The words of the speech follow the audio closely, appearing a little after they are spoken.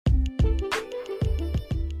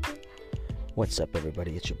What's up,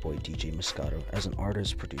 everybody? It's your boy DJ Moscato. As an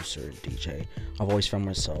artist, producer, and DJ, I've always found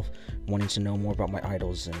myself wanting to know more about my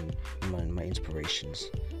idols and my inspirations.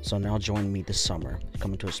 So now join me this summer,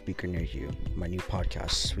 coming to a speaker near you, my new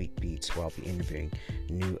podcast, Sweet Beats, where I'll be interviewing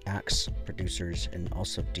new acts, producers, and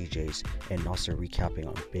also DJs, and also recapping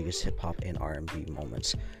on biggest hip hop and R&B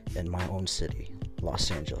moments in my own city,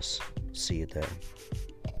 Los Angeles. See you there.